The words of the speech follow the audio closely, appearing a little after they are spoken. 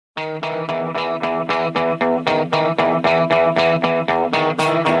It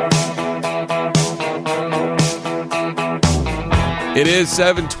is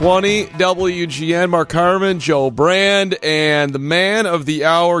 7:20 WGN. Mark Carman, Joe Brand, and the man of the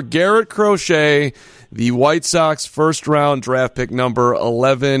hour, Garrett Crochet, the White Sox first-round draft pick, number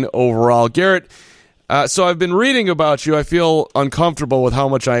 11 overall. Garrett, so I've been reading about you. I feel uncomfortable with how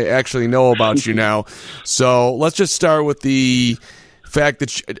much I actually know about you now. So let's just start with the fact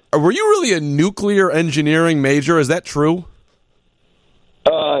that were you really a nuclear engineering major? Is that true?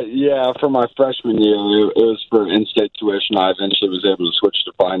 Yeah, for my freshman year, it was for in-state tuition. I eventually was able to switch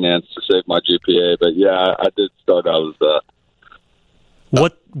to finance to save my GPA, but yeah, I did start out as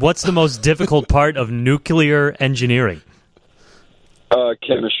that. What's the most difficult part of nuclear engineering?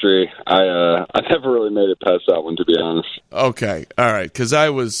 Chemistry. I never really made it past that one, to be honest. Okay, all right, because I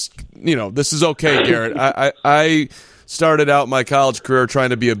was, this is okay, Garrett. I started out my college career trying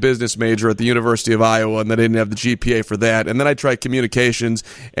to be a business major at the University of Iowa, and I didn't have the GPA for that. And then I tried communications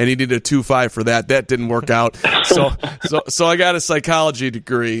and needed a 2.5 for that. That didn't work out. So I got a psychology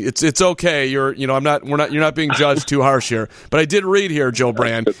degree. It's okay. You're not being judged too harsh here. But I did read here, Joe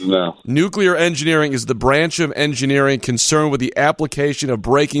Brand. Nuclear engineering is the branch of engineering concerned with the application of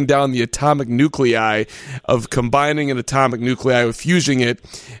breaking down the atomic nuclei, of combining an atomic nuclei with fusing it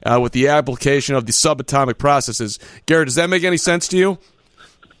with the application of the subatomic processes. Garrett, does that make any sense to you?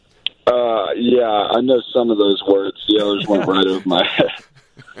 Yeah, I know some of those words. The others went right over my head.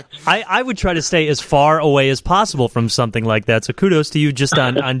 I would try to stay as far away as possible from something like that, so kudos to you just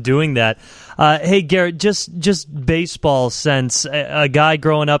on doing that. Hey, Garrett, just baseball sense, a guy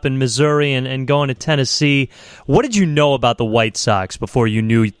growing up in Missouri and going to Tennessee, what did you know about the White Sox before you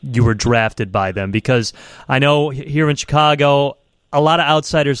knew you were drafted by them? Because I know here in Chicago, a lot of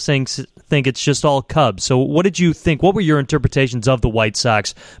outsiders think it's just all Cubs. So what did you think? What were your interpretations of the White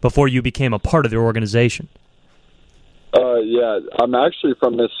Sox before you became a part of their organization? Yeah, I'm actually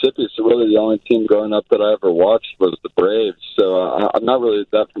from Mississippi, so really the only team growing up that I ever watched was the Braves. So I'm not really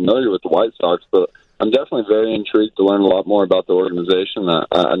that familiar with the White Sox, but I'm definitely very intrigued to learn a lot more about the organization.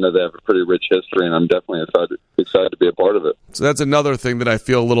 I know they have a pretty rich history, and I'm definitely excited to be a part of it. So that's another thing that I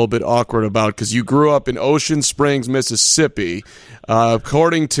feel a little bit awkward about, because you grew up in Ocean Springs, Mississippi.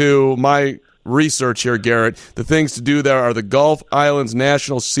 According to my research here, Garrett, the things to do there are the Gulf Islands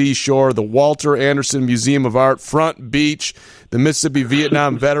National Seashore, the Walter Anderson Museum of Art, Front Beach, the Mississippi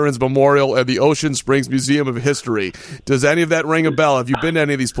Vietnam Veterans Memorial, and the Ocean Springs Museum of History. Does any of that ring a bell? Have you been to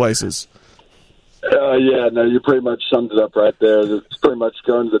any of these places? Yeah, no, you pretty much summed it up right there. It's pretty much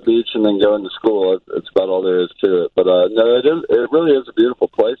going to the beach and then going to school. It's about all there is to it. But no, it really is a beautiful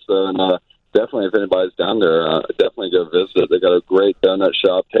place, though, and definitely, if anybody's down there, definitely go visit. They got a great donut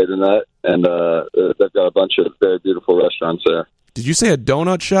shop, Tater Nut, and they've got a bunch of very beautiful restaurants there. Did you say a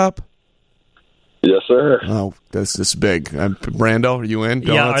donut shop? Yes, sir. Oh, that's this big. Brando, are you in?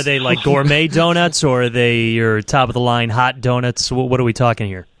 Donuts? Yeah, are they like gourmet donuts, or are they your top-of-the-line hot donuts? What are we talking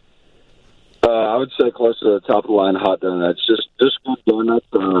here? I would say closer to the top-of-the-line hot donuts. Just good donuts.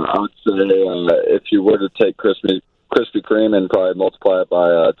 I would say if you were to take Krispy Kreme and probably multiply it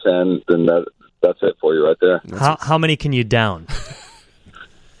by 10, then that's it for you right there. How many can you down?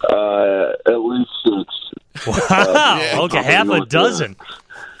 At least 6. Wow. Okay, half a dozen.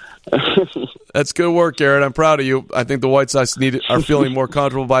 That's good work, Garrett. I'm proud of you. I think the White Sox are feeling more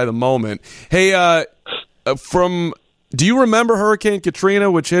comfortable by the moment. Hey, do you remember Hurricane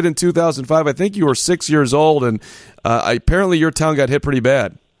Katrina, which hit in 2005? I think you were 6 years old, and apparently your town got hit pretty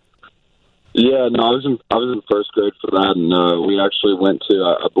bad. Yeah, no, I was in first grade for that, and we actually went to,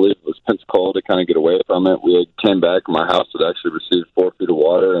 I believe it was Pensacola, to kind of get away from it. We came back, and my house had actually received 4 feet of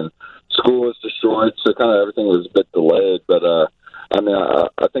water, and school was destroyed, so kind of everything was a bit delayed. But,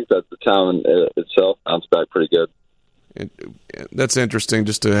 I think that the town itself bounced back pretty good. That's interesting,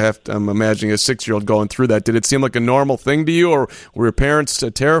 just to have I'm imagining a 6-year-old going through that. Did it seem like a normal thing to you, or were your parents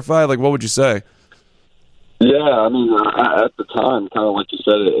terrified? Like, what would you say? Yeah, at the time, kind of like you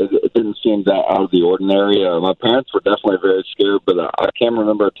said, it didn't seem that out of the ordinary. My parents were definitely very scared, but I can't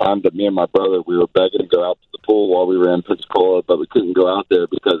remember a time that me and my brother, we were begging to go out to the pool while we were in Pensacola, but we couldn't go out there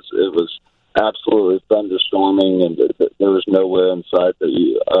because it was absolutely thunderstorming, and there was nowhere in sight that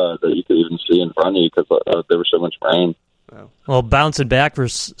you could even see in front of you because there was so much rain. Well, bouncing back for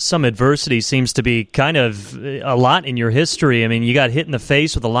some adversity seems to be kind of a lot in your history. I mean, you got hit in the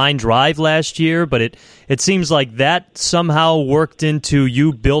face with a line drive last year, but it seems like that somehow worked into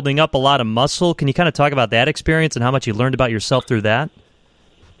you building up a lot of muscle. Can you kind of talk about that experience and how much you learned about yourself through that?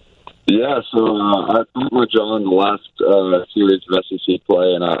 Yeah, so I broke my jaw in the last series of SEC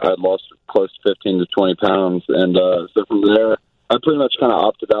play, and I lost close to 15 to 20 pounds. And so from there, I pretty much kind of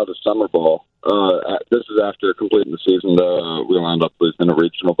opted out of summer ball. This is after completing the season, though. We wound up losing a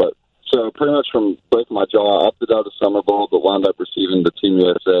regional. But so pretty much from breaking my jaw, I opted out of summer ball, but wound up receiving the Team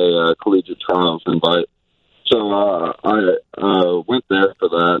USA collegiate trials invite. So I went there for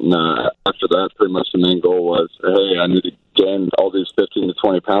that, and after that, pretty much the main goal was, hey, I need to gain all these 15 to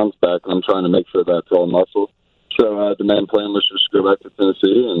 20 pounds back, and I'm trying to make sure that's all muscle. So the main plan was just go back to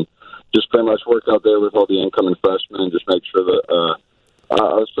Tennessee and just pretty much work out there with all the incoming freshmen and just make sure that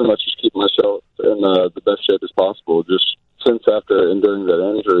I was pretty much just keeping myself in the best shape as possible. Just since after enduring that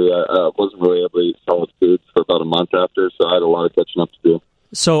injury, I wasn't really able to eat solid foods for about a month after, so I had a lot of catching up to do.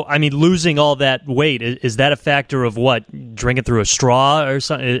 So, I mean, losing all that weight, is that a factor of what, drinking through a straw or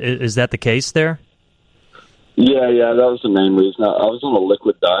something? Is that the case there? Yeah, that was the main reason. I was on a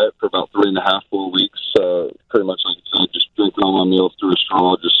liquid diet for about 3.5 full weeks. Pretty much, like I said, just drinking all my meals through a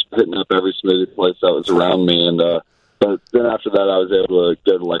straw, just hitting up every smoothie place that was around me. And but then after that, I was able to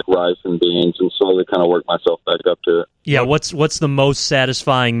go to like rice and beans and slowly kind of work myself back up to it. Yeah, what's the most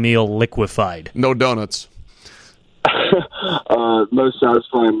satisfying meal liquefied? No donuts. Most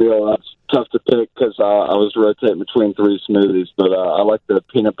satisfying meal, that's tough to pick because I was rotating between 3 smoothies, but I like the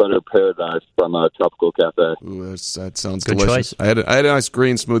peanut butter paradise from Tropical Cafe. Ooh, that sounds good delicious. Choice. I had a nice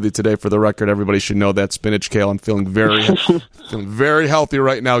green smoothie today. For the record, everybody should know that spinach kale. I'm feeling very healthy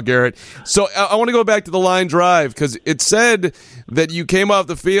right now, Garrett. So I want to go back to the line drive because it said that you came off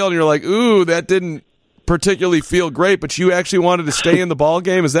the field and you're like, ooh, that didn't particularly feel great, but you actually wanted to stay in the ball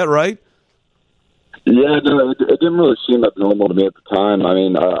game. Is that right? Yeah, no, it didn't really seem abnormal to me at the time. I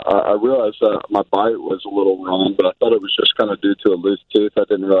mean, I realized that my bite was a little wrong, but I thought it was just kind of due to a loose tooth. I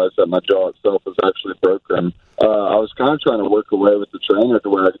didn't realize that my jaw itself was actually broken. I was kind of trying to work away with the trainer to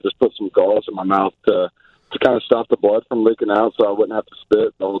where I could just put some gauze in my mouth to kind of stop the blood from leaking out so I wouldn't have to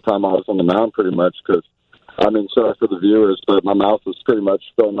spit the whole time I was on the mound pretty much because, I mean, sorry for the viewers, but my mouth was pretty much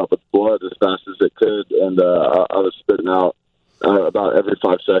filling up with blood as fast as it could, and I was spitting out about every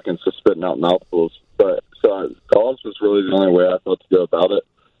 5 seconds, just spitting out mouthfuls. But so gauze was really the only way I thought to go about it.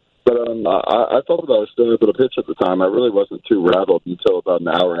 But I thought that I was still able to pitch at the time. I really wasn't too rattled until about an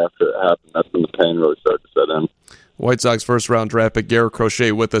hour after it happened. That's when the pain really started to set in. White Sox first-round draft pick Garrett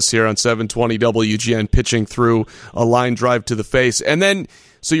Crochet with us here on 720 WGN, pitching through a line drive to the face. And then,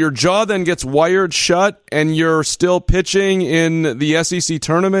 so your jaw then gets wired shut, and you're still pitching in the SEC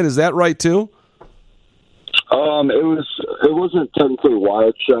tournament. Is that right, too? It wasn't technically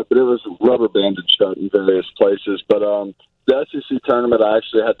wired shut, but it was rubber banded shut in various places. But the SEC tournament I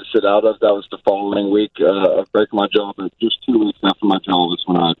actually had to sit out of. That was the following week of breaking my jaw. But just 2 weeks after my jaw was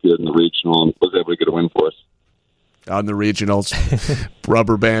when I appeared in the regional and was able to get a win for us. On the regionals,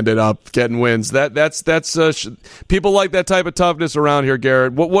 rubber banded up, getting wins. That's people like that type of toughness around here,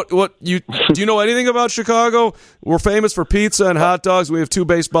 Garrett. Do you know anything about Chicago? We're famous for pizza and hot dogs. We have 2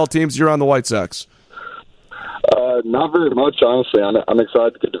 baseball teams. You're on the White Sox. Not very much, honestly. I'm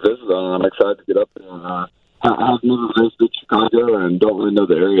excited to get to visit them, and I'm excited to get up there. I've never visited Chicago and don't really know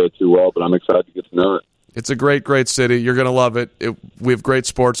the area too well, but I'm excited to get to know it. It's a great, great city. You're going to love it. We have great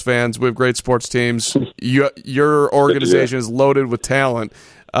sports fans. We have great sports teams. Your organization is loaded with talent.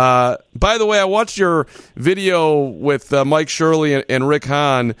 By the way, I watched your video with Mike Shirley and Rick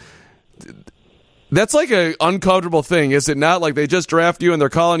Hahn. That's like an uncomfortable thing, is it not? Like they just draft you and they're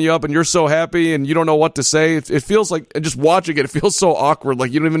calling you up and you're so happy and you don't know what to say. It feels like, just watching it feels so awkward,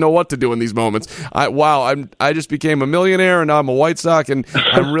 like you don't even know what to do in these moments. I just became a millionaire and now I'm a White Sox and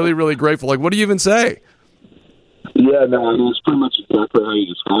I'm really, really grateful. Like, what do you even say? Yeah, no, I mean, it's pretty much exactly how you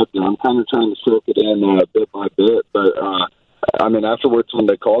described it. I'm kind of trying to soak it in bit by bit, but I mean, afterwards when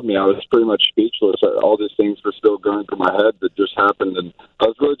they called me, I was pretty much speechless. All these things were still going through my head that just happened, and I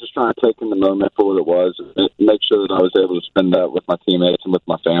was really just trying to take in the moment for what it was and make sure that I was able to spend that with my teammates and with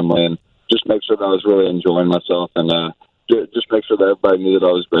my family and just make sure that I was really enjoying myself and just make sure that everybody knew that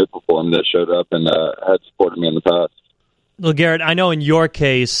I was grateful for them that showed up and had supported me in the past. Well, Garrett, I know in your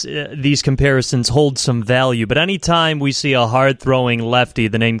case, these comparisons hold some value, but anytime we see a hard-throwing lefty,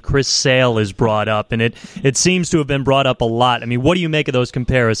 the name Chris Sale is brought up, and it seems to have been brought up a lot. I mean, what do you make of those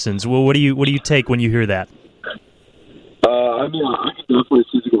comparisons? Well, what do you take when you hear that? I mean, I can definitely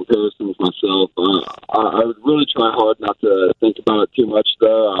see the comparisons myself. I would really try hard not to think about it too much,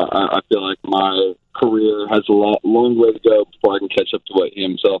 though. I feel like my career has a long way to go before I can catch up to what he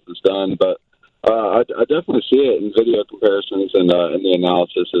himself has done, but I definitely see it in video comparisons and in the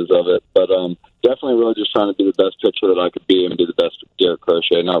analysis of it, but definitely really just trying to be the best pitcher that I could be and be the best Garrett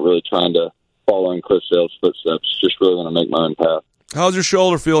Crochet, not really trying to follow in Chris Sale's footsteps, just really want to make my own path. How's your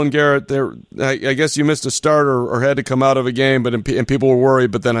shoulder feeling, Garrett? I guess you missed a start or had to come out of a game, and people were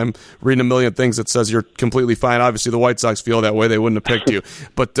worried. But then I'm reading a million things that says you're completely fine. Obviously, the White Sox feel that way; they wouldn't have picked you.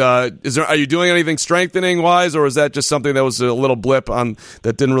 But are you doing anything strengthening wise, or is that just something that was a little blip on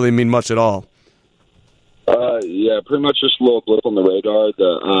that didn't really mean much at all? Yeah, pretty much just a little blip on the radar.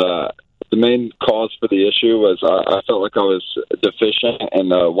 The main cause for the issue was I felt like I was deficient in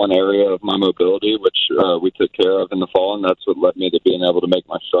one area of my mobility, which we took care of in the fall, and that's what led me to being able to make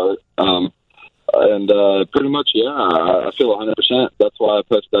my start. Pretty much, yeah, I feel 100%. That's why I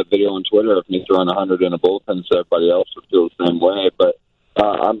posted that video on Twitter of me throwing 100 in a bullpen so everybody else would feel the same way. But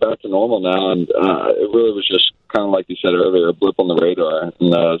I'm back to normal now, and it really was just kind of like you said earlier, a blip on the radar,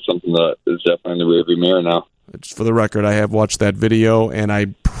 and something that is definitely in the rearview mirror now. Just for the record, I have watched that video, and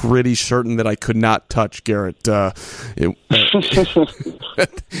I'm pretty certain that I could not touch Garrett. That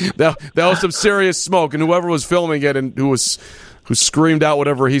was some serious smoke, and whoever was filming it and who screamed out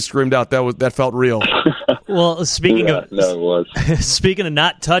whatever he screamed out, that felt real. Well, speaking of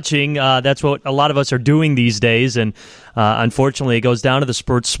not touching, that's what a lot of us are doing these days, and unfortunately, it goes down to the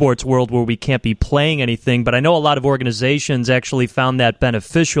sports world where we can't be playing anything. But I know a lot of organizations actually found that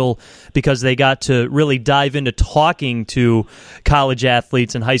beneficial because they got to really dive into talking to college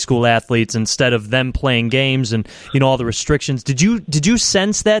athletes and high school athletes instead of them playing games and all the restrictions. Did you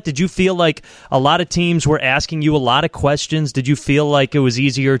sense that? Did you feel like a lot of teams were asking you a lot of questions? Did you feel like it was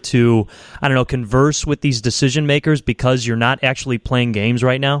easier to converse with these decision makers because you're not actually playing games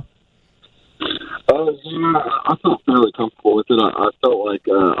right now? Yeah, I felt fairly comfortable with it. I felt like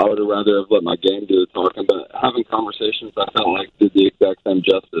I would have rather have let my game do the talking, but having conversations I felt like did the exact same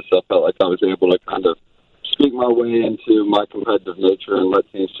justice. I felt like I was able to kind of speak my way into my competitive nature and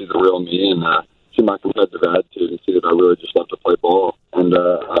let teams see the real me and see my competitive attitude and see that I really just love to play ball. And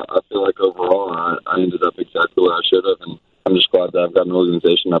I feel like overall I ended up exactly where I should have, and I'm just glad that I've got an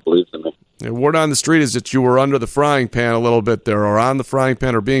organization that believes in me. The word on the street is that you were under the frying pan a little bit there, or on the frying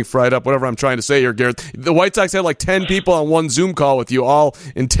pan, or being fried up, whatever I'm trying to say here, Garrett. The White Sox had like 10 people on one Zoom call with you, all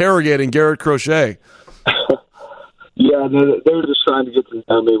interrogating Garrett Crochet. Yeah, they were just trying to get to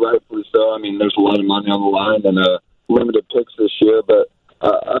know me, rightfully so. I mean, there's a lot of money on the line and limited picks this year, but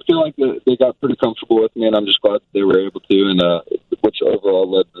I feel like they got pretty comfortable with me, and I'm just glad that they were able to, and which overall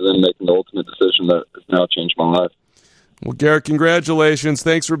led to them making the ultimate decision that has now changed my life. Well, Garrett, congratulations.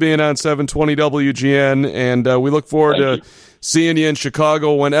 Thanks for being on 720 WGN, and we look forward to seeing you in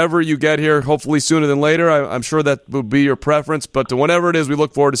Chicago whenever you get here, hopefully sooner than later. I'm sure that would be your preference, but whenever it is, we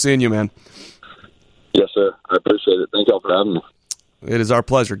look forward to seeing you, man. Yes, sir. I appreciate it. Thank you all for having me. It is our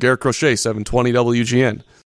pleasure. Garrett Crochet, 720 WGN.